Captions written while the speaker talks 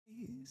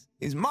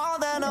is more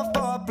than a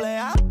foreplay.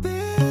 I've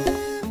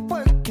been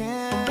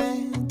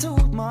working too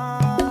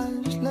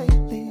much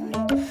lately.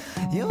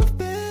 You've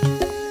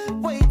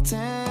been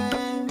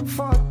waiting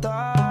for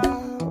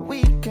the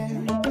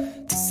weekend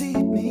to see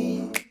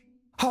me,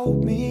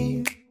 hold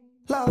me,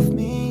 love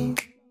me,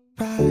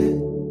 right?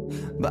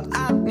 But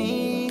I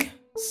need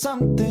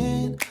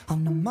something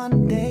on a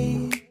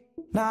Monday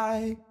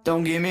night.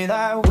 Don't give me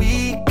that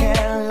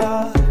weekend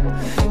love.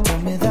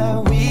 Give me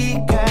that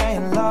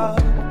weekend love.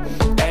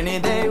 Any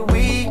day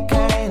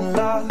weekend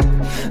love.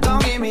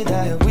 Don't give me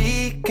that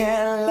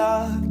weekend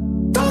love.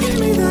 Don't give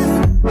me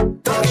that.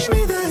 Don't give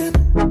me that.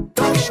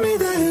 Don't give me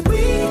that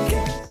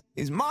weekend.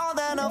 It's more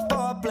than a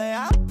foreplay.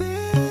 I've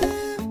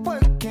been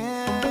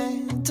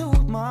working too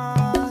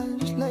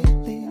much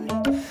lately.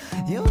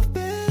 You've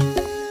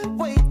been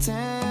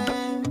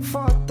waiting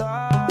for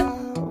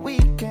the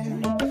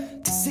weekend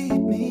to see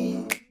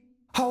me,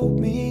 hold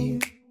me,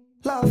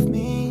 love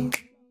me,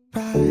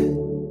 right?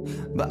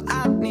 But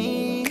I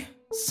need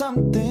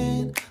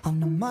something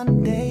on a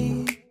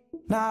Monday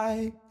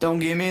night. Don't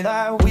give me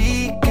that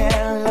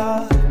weekend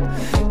love.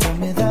 Give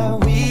me that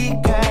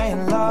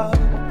weekend love.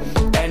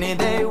 Any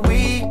day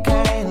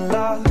weekend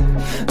love.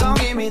 Don't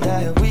give me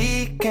that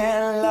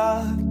weekend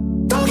love.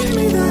 Don't give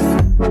me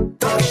that.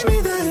 Don't give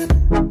me that.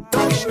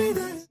 Don't give me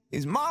that.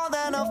 It's more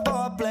than a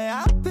foreplay.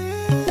 I've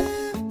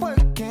been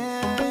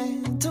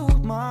working too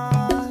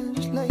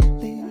much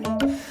lately.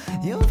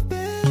 You've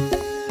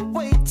been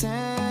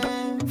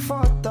waiting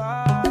for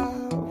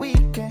the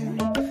weekend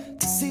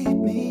to see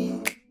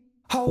me,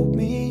 hold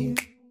me,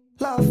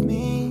 love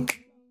me,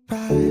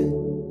 right?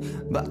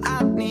 But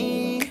I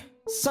need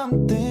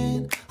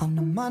something on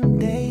a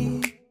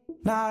Monday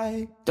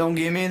night. Don't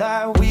give me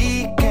that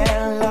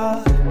weekend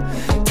love.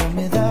 Give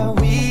me that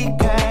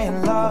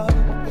weekend love.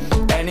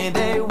 Any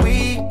day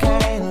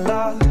weekend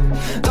love.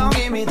 Don't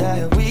give me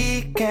that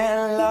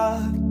weekend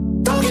love.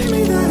 Don't give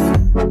me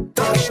that.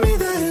 Don't give me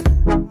that.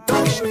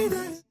 Don't give me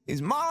that.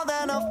 It's more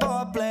than a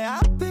foreplay.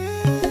 I've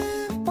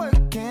been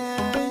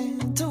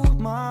working too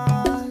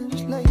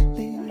much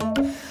lately.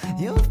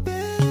 You've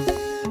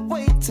been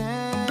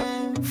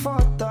waiting for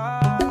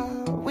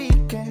the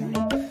weekend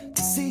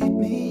to see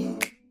me,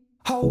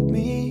 hold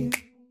me,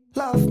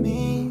 love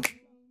me,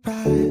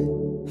 right?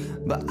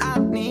 But I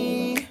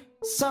need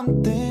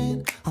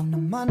something on a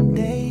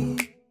Monday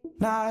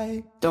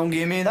night. Don't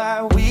give me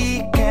that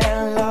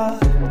weekend love.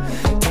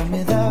 Give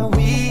me that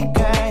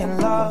weekend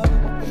love.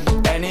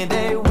 Any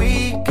day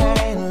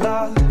weekend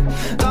love.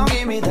 Don't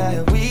give me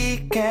that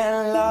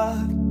weekend love.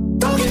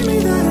 Don't give me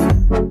that.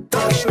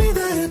 Don't give me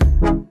that.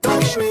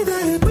 Don't give me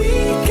that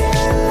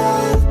weekend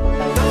love.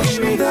 Don't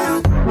give me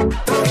that.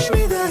 Don't give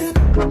me that.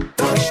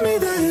 Don't give me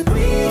that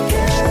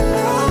weekend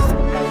love.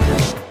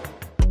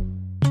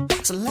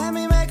 So let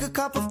me make a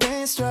couple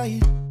things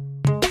straight.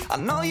 I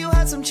know you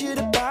had some shit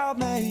about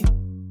me,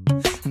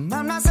 and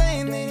I'm not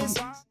saying this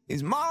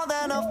is more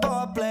than a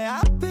foreplay.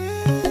 I've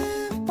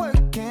been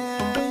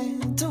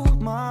working too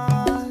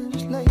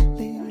much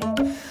lately.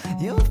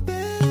 You've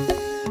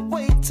been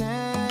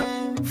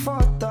waiting for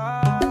the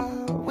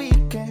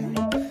weekend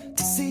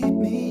to see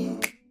me,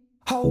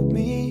 hold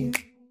me,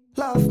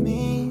 love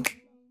me,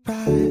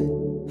 right?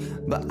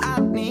 But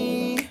I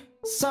need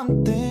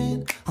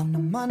something on a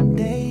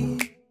Monday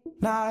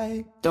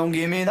night. Don't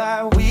give me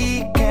that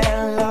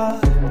weekend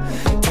love.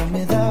 Give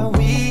me that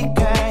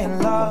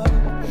weekend love.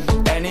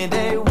 Any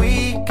day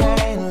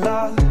weekend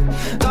love.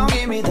 Don't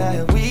give me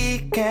that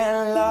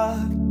weekend love.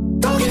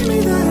 Don't give me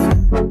that.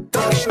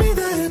 Don't give me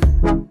that.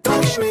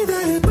 Don't give me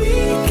that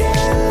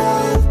weekend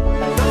love.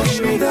 Don't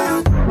give me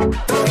that.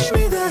 Don't give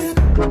me that.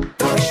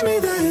 Don't give me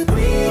that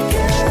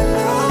weekend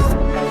love.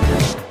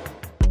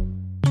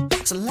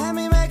 So let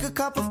me make a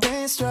couple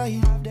things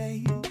straight.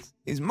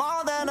 It's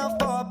more than a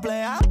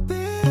foreplay. I've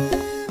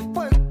been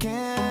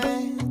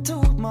working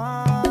too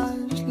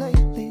much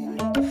lately.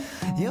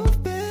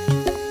 You've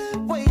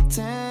been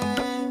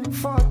waiting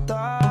for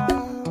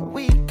the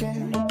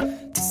weekend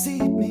to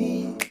see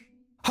me,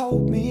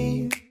 hold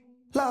me,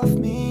 love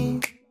me,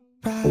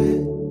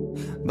 right?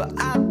 But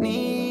I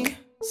need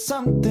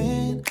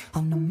something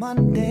on a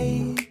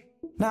Monday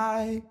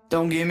night.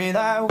 Don't give me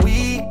that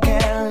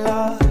weekend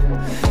love.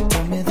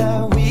 Give me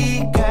that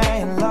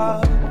weekend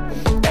love.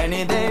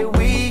 Any day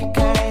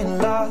weekend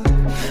love.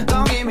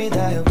 Don't give me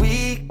that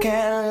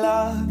weekend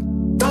love.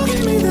 Don't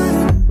give me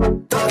that.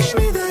 Don't give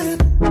me that.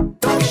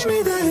 Don't give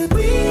me that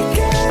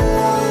weekend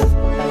love.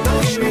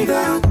 Don't give me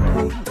that.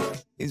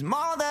 It's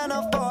more than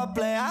a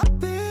foreplay. I've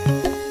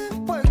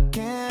been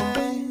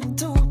working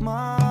too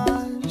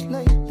much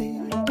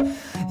lately.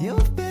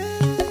 You've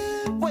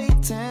been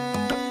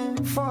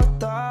waiting for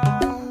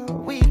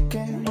the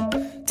weekend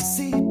to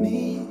see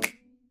me,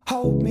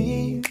 hold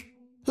me,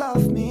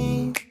 love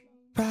me,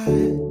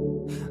 right?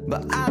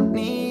 But I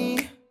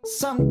need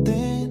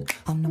something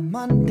on a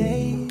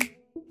Monday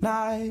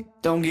night.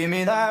 Don't give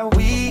me that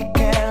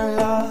weekend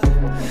love.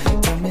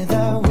 Give me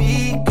that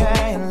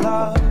weekend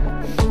love.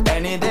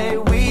 Any day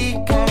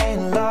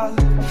weekend love.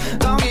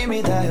 Don't give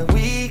me that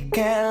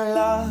weekend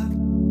love.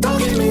 Don't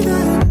give me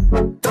that.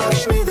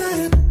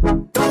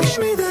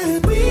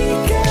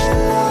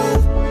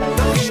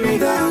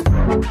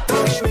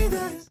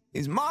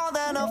 It's more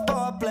than a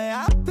foreplay.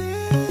 I've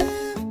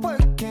been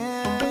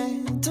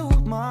working too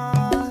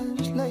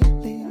much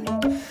lately.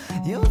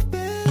 You've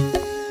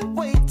been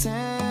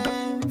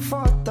waiting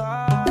for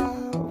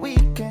the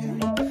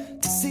weekend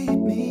to see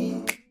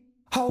me,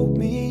 hold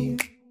me,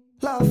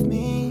 love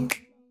me,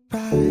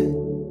 right?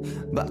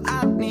 But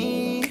I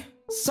need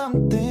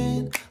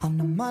something on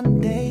a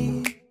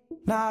Monday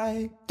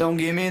night. Don't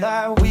give me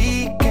that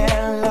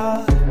weekend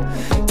love.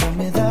 Give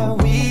me that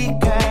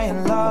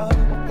weekend love.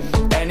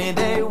 Any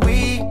day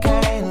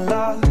weekend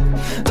love.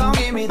 Don't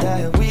give me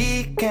that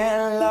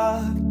weekend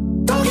love.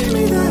 Don't give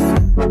me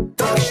that.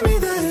 Don't give me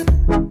that.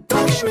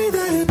 Don't give me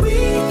that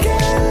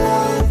weekend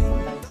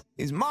love.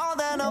 It's more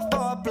than a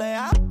foreplay.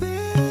 I've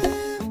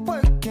been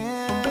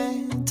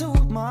working too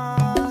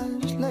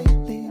much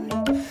lately.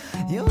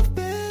 You've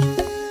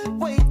been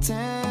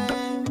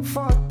waiting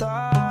for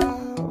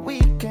the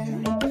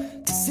weekend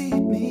to see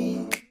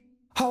me,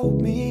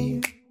 hold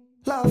me,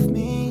 love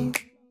me,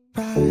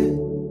 right?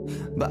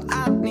 But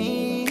I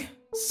need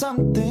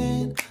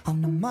something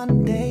on a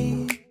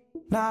Monday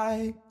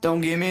night.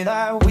 Don't give me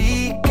that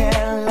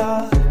weekend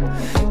love.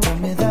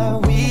 Give me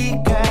that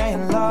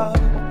weekend love.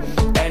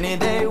 Any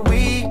day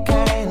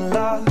weekend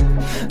love.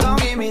 Don't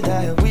give me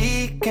that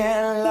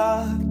weekend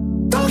love.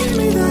 Don't give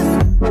me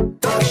that.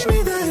 Don't give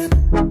me that.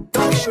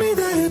 Don't give me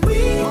that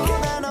weekend. More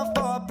than a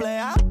foreplay.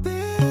 I've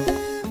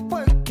been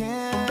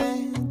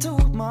working too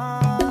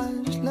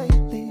much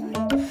lately.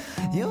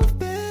 You've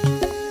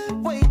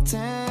been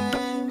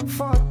waiting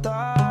for the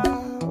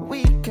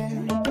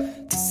weekend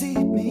to see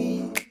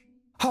me,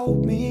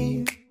 hold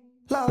me,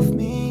 love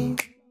me,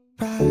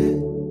 right?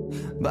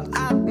 But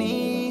I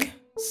need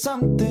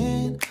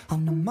something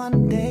on a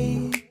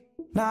Monday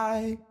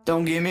night.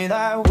 Don't give me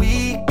that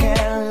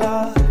weekend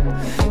love.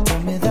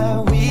 Give me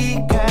that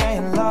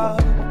weekend love.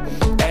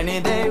 Any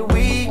day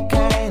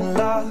weekend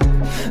love.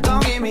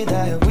 Don't give me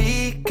that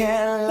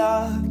weekend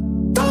love.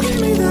 Don't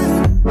give me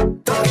that.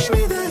 Don't give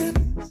me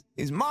that.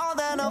 It's more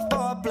than a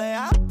foreplay.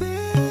 I've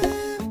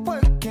been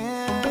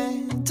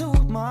working too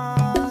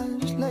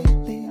much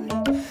lately.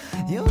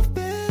 You've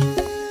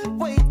been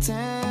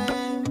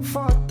waiting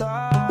for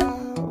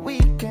the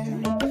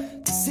weekend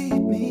to see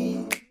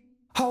me,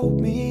 hold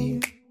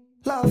me,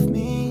 love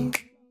me,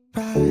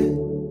 right?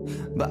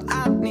 But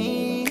I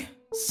need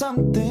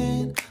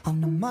something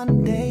on a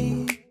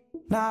Monday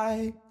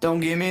night. Don't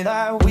give me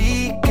that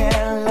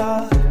weekend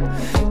love.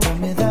 Give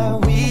me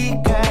that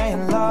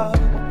weekend love.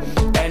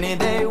 Any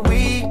day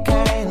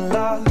weekend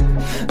love.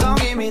 Don't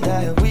give me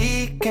that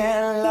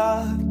weekend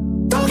love.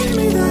 Don't give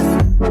me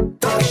that.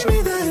 Don't give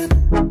me that.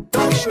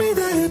 Don't give me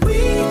that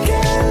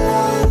weekend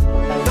love.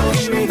 Don't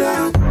give me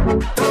that.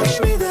 Don't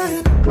give me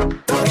that.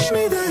 Don't give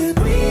me that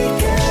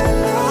weekend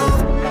love.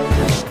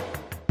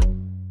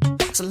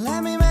 So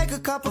let me make a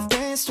couple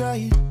things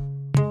straight.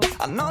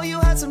 I know you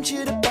had some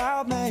shit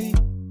about me,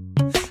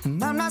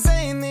 and I'm not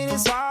saying that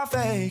it's all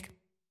fake,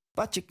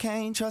 but you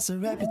can't trust a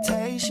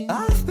reputation.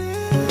 I've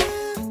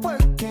been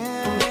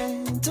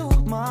working too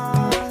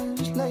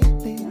much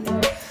lately.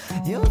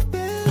 You've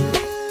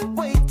been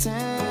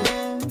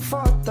waiting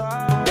for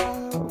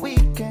the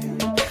weekend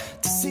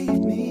to see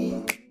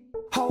me,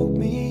 hold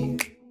me,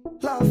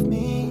 love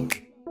me,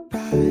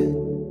 right?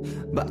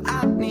 But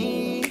I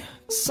need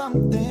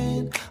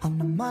something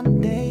on a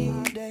Monday.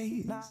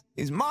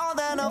 It's more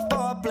than a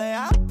foreplay.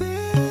 I've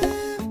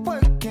been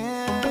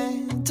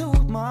working too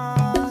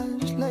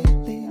much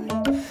lately.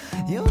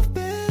 You've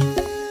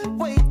been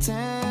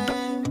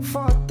waiting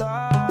for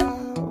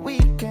the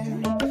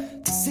weekend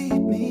to see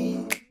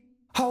me,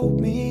 hold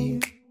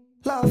me,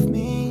 love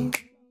me,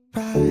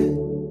 right?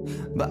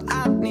 But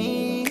I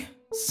need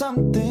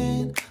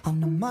something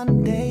on a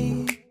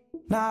Monday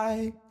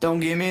night. Don't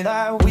give me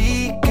that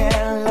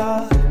weekend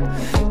love.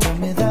 Give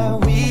me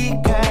that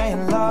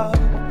weekend love.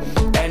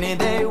 Any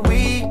day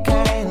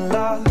weekend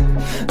love.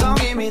 Don't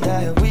give me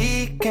that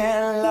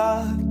weekend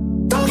love.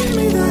 Don't give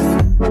me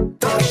that.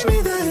 Don't give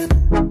me that.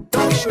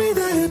 Don't give me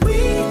that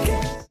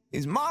weekend.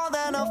 It's more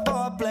than a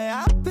foreplay.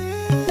 I've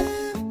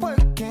been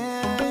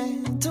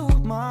working too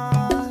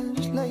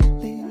much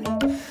lately.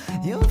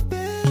 You've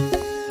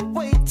been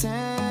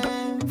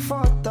waiting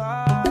for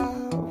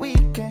the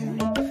weekend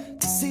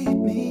to see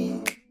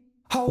me,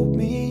 hold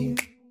me,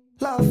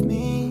 love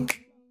me,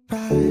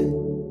 right?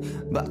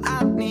 But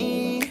I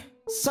need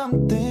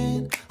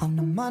something on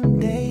a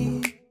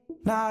Monday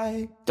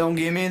night. Don't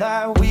give me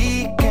that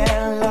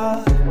weekend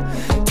love.